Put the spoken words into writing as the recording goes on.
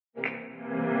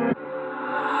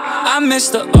I miss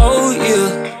the old you,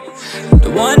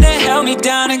 the one that held me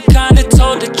down and kinda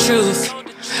told the truth.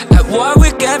 At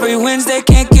Warwick every Wednesday,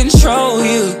 can't control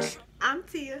you. I'm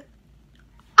Tia.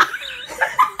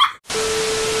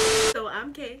 So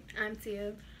I'm Kay. I'm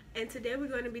Tia. And today we're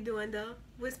going to be doing the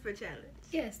Whisper Challenge.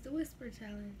 Yes, the Whisper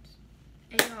Challenge.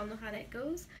 And y'all know how that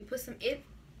goes. You put some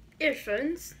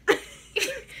earphones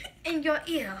in your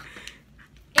ear.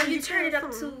 And you turn it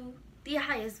up to the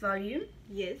highest volume.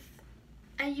 Yes.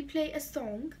 And you play a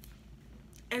song.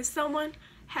 And someone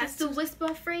has to whisper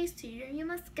a phrase to you, and you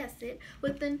must guess it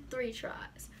within 3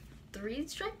 tries. 3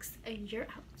 strikes and you're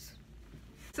out.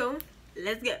 So,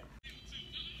 let's go.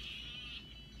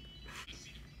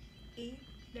 Eat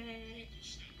that.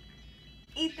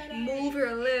 Eat that ass. Move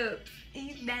your lips.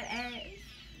 Eat that ass.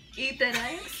 Eat that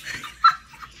ass.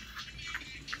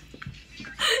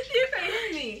 You can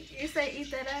hear me. You say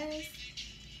eat that ass?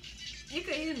 You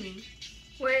can hear me.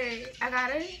 Wait, I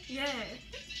got it? Yeah.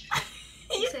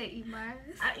 You say eat my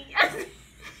ass? I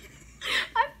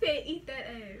said eat that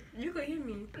ass. You could hear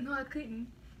me. No, I couldn't.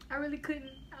 I really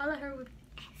couldn't. All I heard was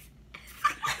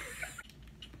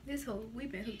this whole,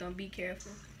 we've been hooked on Be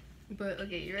Careful. But,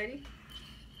 okay, you ready?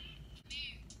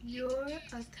 You're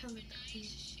a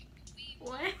Teletubby.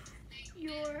 What?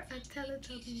 You're a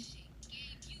Teletubby.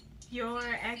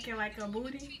 You're acting like a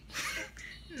booty?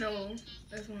 No,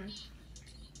 that's one.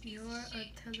 You're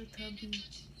a Teletubby.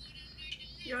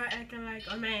 You're acting like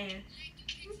a man.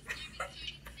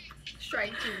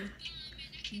 Strike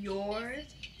 2. You're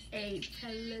a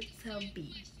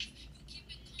Teletubby.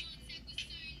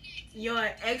 You're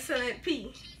an excellent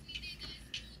P.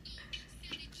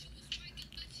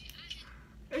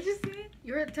 What you said?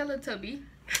 You're a Teletubby.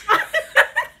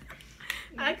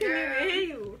 I couldn't even hear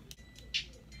you.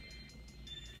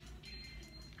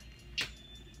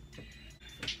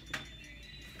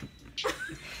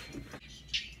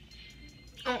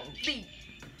 On beat.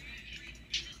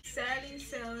 Sally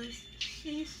sells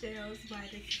seashells by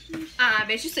the seashore. I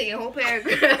bet you say a whole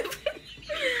paragraph.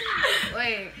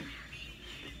 Wait.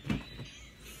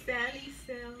 Sally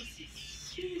sells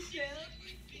seashells.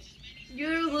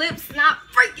 Your lips not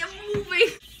freaking moving.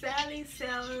 Sally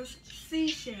sells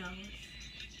seashells.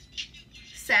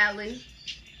 Sally.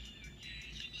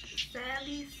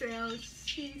 Sally sells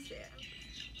seashells.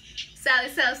 Sally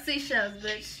sells seashells,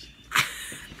 bitch.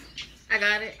 I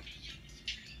got it.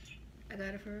 I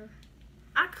got it for real.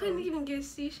 I couldn't even get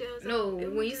seashells. No, It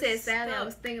when was you said just Sally, I stuck.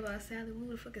 was thinking about Sally. Who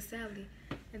the fuck is Sally?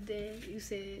 And then you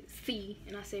said sea,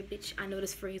 and I said, bitch, I know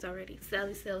this phrase already.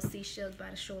 Sally sells seashells by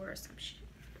the shore or some shit.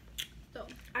 So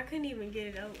I couldn't even get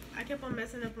it out. I kept on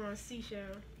messing up on seashell.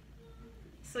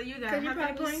 So you got cause you how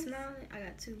many probably points? smiling. I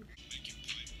got 2.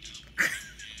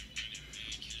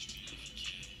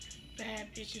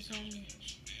 Bad bitches on me.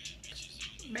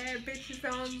 Bad bitches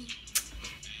on me.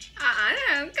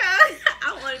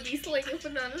 I want to be slinking for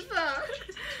another song.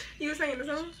 You were singing the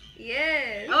song?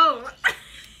 Yes. Oh.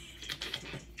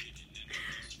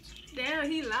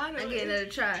 Damn, he loud. I get another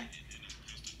try.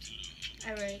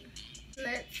 Alright.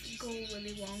 Let's go,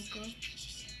 Willy Wonka.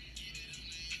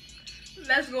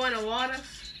 Let's go in the water.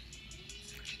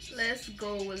 Let's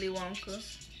go, Willy Wonka.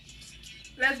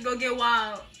 Let's go get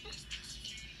wild.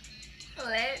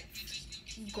 Let's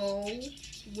go,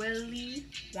 Willy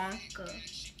Wonka.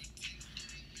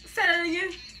 Say that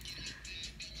again.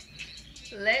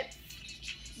 Let's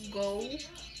go,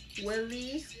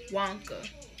 Willy Wonka.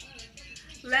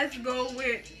 Let's go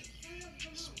with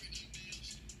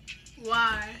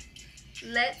why?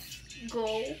 Let's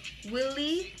go,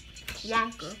 Willy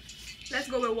Wonka. Let's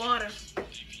go with water.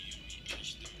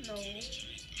 No.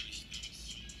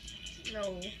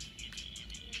 No.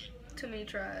 Too many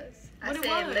tries. What I it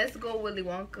said, was? let's go, Willy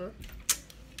Wonka.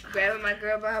 Grabbing my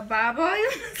girl by her Bible.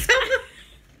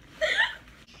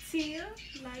 Tia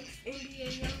likes NBA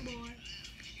Youngboy.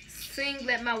 Sing,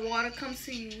 let my water come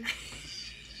to you.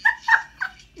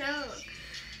 No.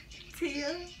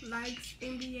 Tia likes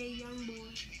NBA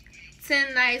Youngboy.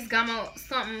 10 nights, got my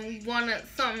something,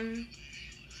 something.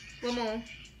 One more.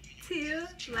 Tia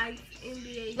likes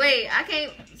NBA. Wait, I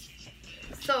can't.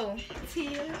 So,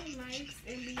 Tia likes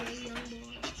NBA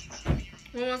Youngboy.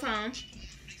 one more time.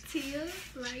 Tia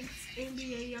likes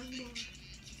NBA Youngboy.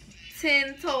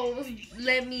 10 toes,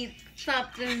 let me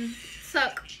something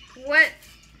suck. What?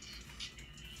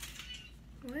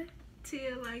 What?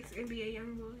 Tia likes NBA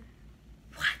Youngboy.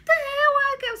 What the hell? Why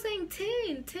I kept saying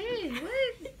 10? 10?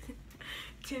 What?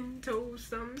 10 toes,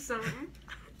 something.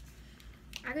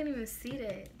 I couldn't even see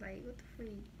that. Like, what the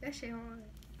freak? That shit hard.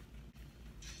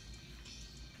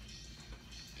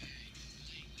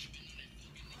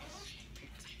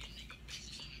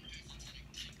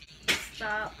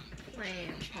 Stop.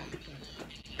 playing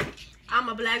pumpkin. I'm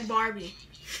a black Barbie.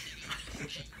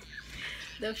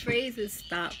 The phrase is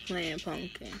stop playing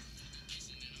pumpkin.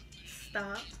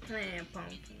 Stop playing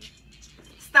pumpkin.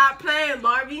 Stop playing,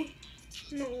 Barbie.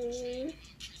 No.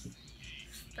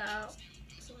 Stop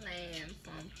playing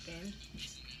pumpkin.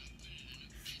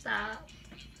 Stop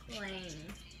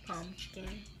playing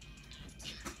pumpkin.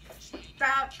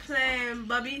 Stop playing,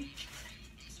 Bubby.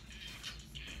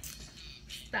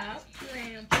 Stop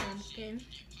playing pumpkin.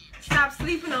 Stop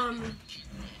sleeping on me.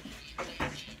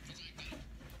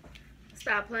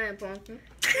 Stop playing pumpkin.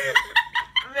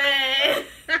 Man.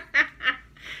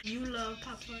 You love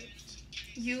Pop-Tarts.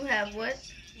 You have what?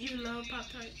 You love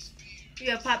Pop-Tarts.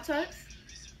 You have Pop-Tarts?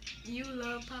 You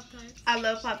love Pop-Tarts. I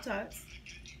love Pop-Tarts.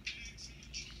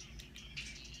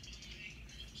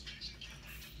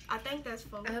 I think that's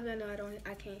full. I hope I know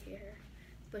I can't hear her.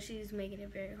 But she's making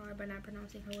it very hard by not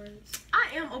pronouncing her words.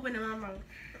 I am opening my mouth.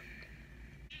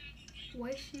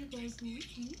 What she gonna do?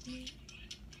 Eat me?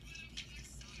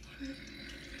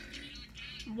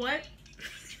 What?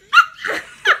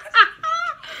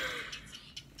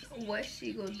 What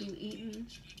she gonna do? Eat me?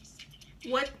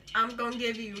 What I'm gonna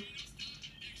give you?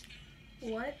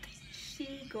 What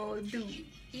she gonna do?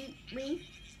 Eat me?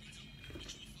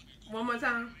 One more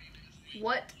time.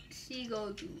 What she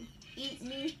gonna do? Eat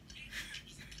me?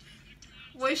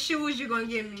 What shoes you gonna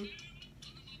give me?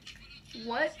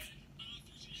 What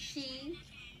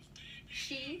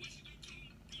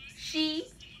she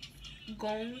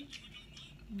gon'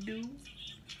 do?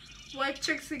 What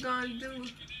Trixie gonna do?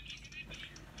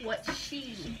 What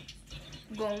she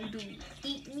gon' do?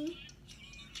 Eat me?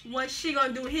 What she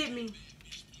gonna do? Hit me.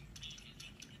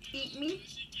 Eat me?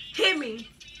 Hit me.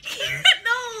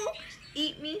 No!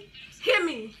 Eat me? Hit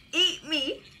me. Eat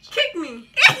me? Kick me.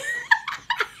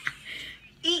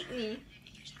 Eat me?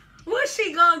 What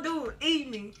she gonna do? Eat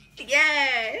me.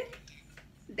 Yeah!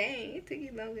 Dang, it took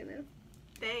you long enough.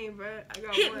 Dang, bro. I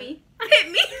got Hit one. me.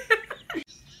 Hit me.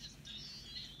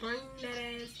 Bring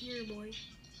that ass here, boy.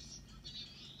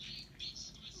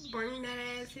 Bring that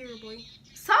ass here, boy.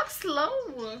 Talk slow.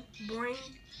 Bring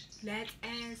that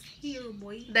ass here,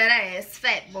 boy. That ass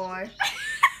fat boy.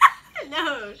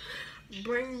 No.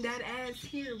 Bring that ass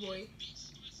here, boy.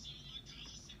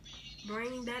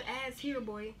 Bring that ass here,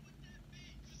 boy.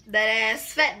 That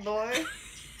ass fat boy.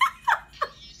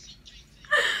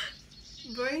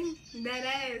 Bring that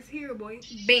ass here, boy.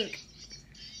 Bink.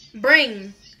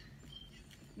 Bring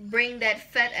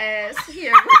that fat ass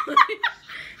here.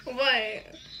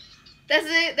 What? That's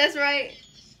it? That's right.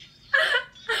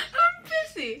 I'm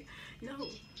pissy. No.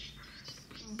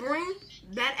 Bring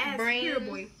that ass here,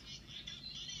 boy.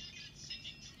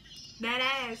 That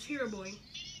ass here, boy.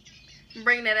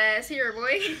 Bring that ass here,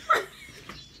 boy.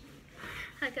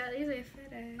 I got you say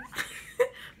fat ass.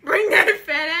 Bring that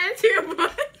fat ass here, boy.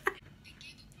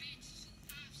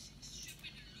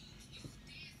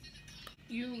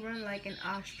 You run like an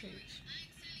ostrich.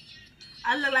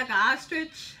 I look like an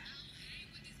ostrich.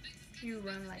 You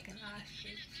run like an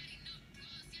ostrich.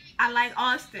 I like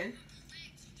Austin.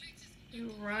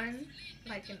 You run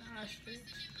like an ostrich.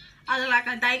 I look like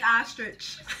a dyke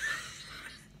ostrich.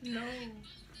 No.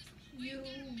 You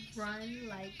run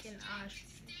like an ostrich.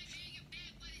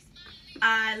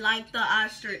 I like the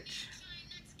ostrich.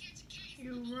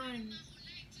 You run.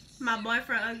 My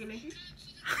boyfriend ugly.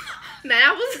 Now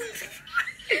that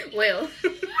was well.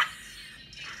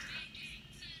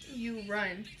 You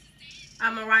run.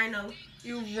 I'm a rhino.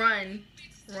 You run.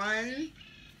 Run.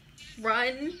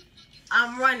 Run.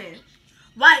 I'm running.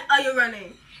 Why are you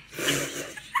running?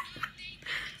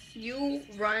 You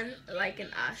run like an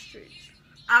ostrich.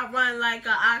 I run like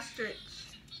an ostrich.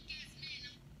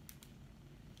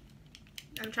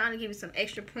 I'm trying to give you some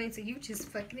extra points and you just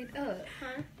fucking it up,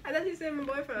 huh? I thought you said my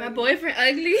boyfriend My ugly. boyfriend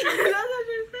ugly? That's what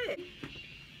you said.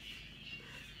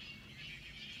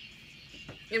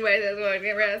 Anybody that's going to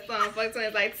get rid of song, fuck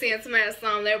twins like 10 smash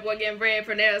song, that boy getting bread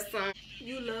for their song.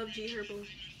 You love G Herbo.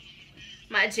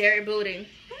 My Jerry Booty.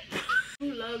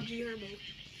 You love G Herbo.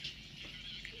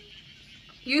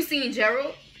 You seen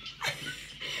Gerald?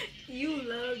 You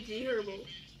love G Herbo.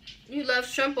 You love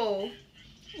Shrimpo.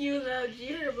 You love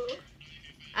G Herbo.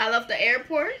 I love the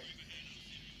airport.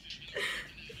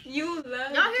 You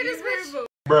love Y'all hear G this bitch? Herbo.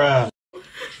 Bruh.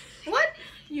 What?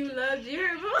 You love G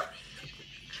Herbo.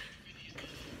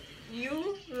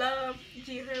 You love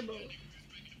G Herbo.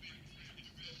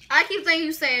 I keep thinking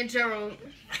you saying Gerald.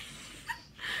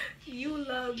 You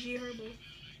love G Herbo.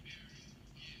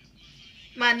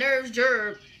 My nerves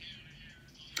jerk.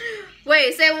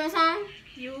 Wait, say it one more time.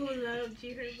 You love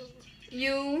G Herbo.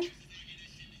 You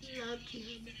Love G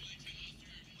Herbo.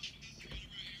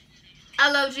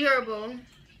 I love G Herbo.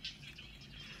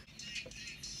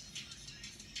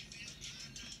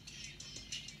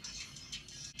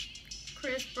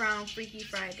 Chris Brown, Freaky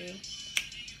Friday.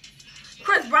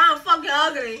 Chris Brown fucking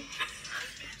ugly.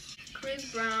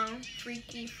 Chris Brown,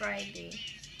 Freaky Friday.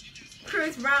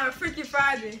 Chris Brown, Freaky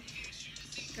Friday.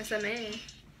 That's a man.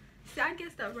 See, I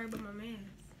get stuff right by my man,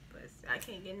 but I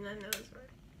can't get none else right.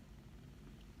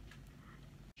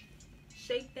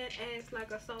 Shake that ass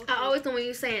like a soul. I always know when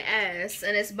you saying ass,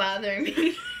 and it's bothering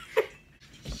me.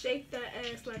 Shake that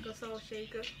ass like a soul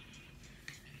shaker.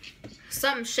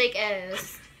 Something shake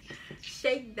ass.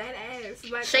 Shake that ass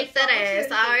like Shake a that soul ass.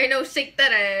 shaker. I already know shake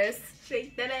that ass.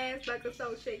 Shake that ass like a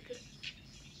soul shaker.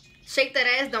 Shake that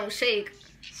ass, don't shake.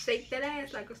 Shake that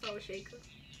ass like a soul shaker.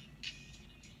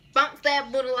 Bounce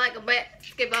that booty like a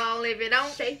basketball. If you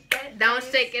don't, Shake that. don't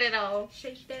ass. shake it at all.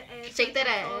 Shake that ass. Shake like that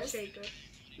a soul ass. shaker.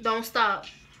 Don't stop.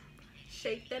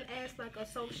 Shake that ass like a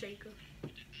soul shaker.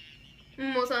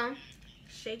 One more time.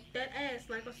 Shake that ass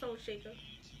like a soul shaker.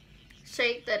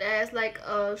 Shake that ass like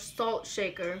a salt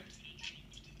shaker.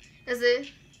 That's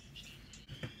it.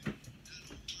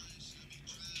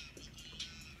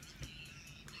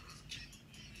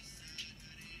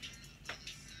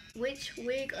 Which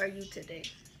wig are you today?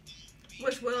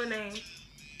 Which will name?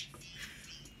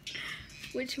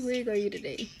 Which wig are you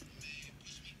today?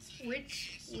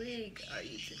 Which wig are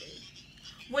you today?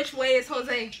 Which way is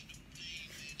Jose?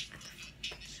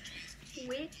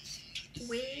 Which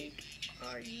wig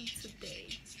are you today?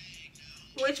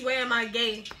 Which way am I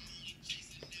gay?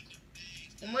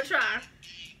 One more try.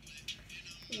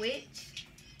 Which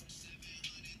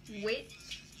wig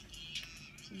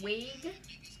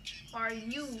are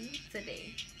you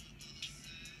today?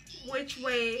 Which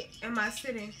way am I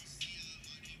sitting?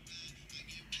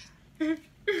 You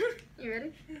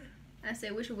ready? I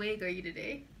said, which wig are you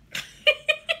today?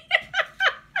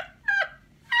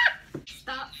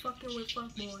 Stop fucking with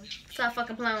fuckboys. Stop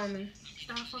fucking playing with me.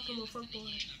 Stop fucking with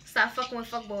fuckboys. Stop fucking with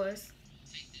fuckboys.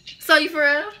 So you for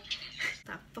real?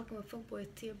 Stop fucking with fuckboys,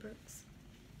 Tia Brooks.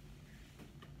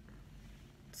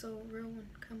 So real one,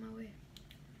 come my way.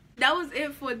 That was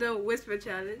it for the whisper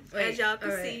challenge. Wait, as y'all can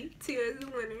alright. see, Tia is the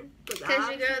winner. Cause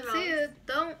your girl Tia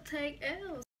don't take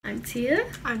L's. I'm Tia,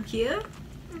 I'm Kia.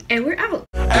 and we're out.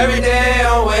 Every day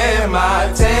I'm with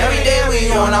my team. Every day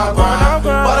we on our grind.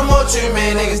 Baltimore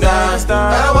treatment niggas down.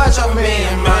 Gotta watch out for me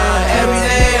and mine. Every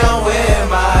day I'm with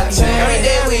my team. Every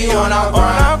day we on our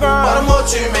grind. Baltimore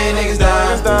treatment niggas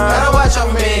down. Gotta watch out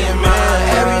for me and mine.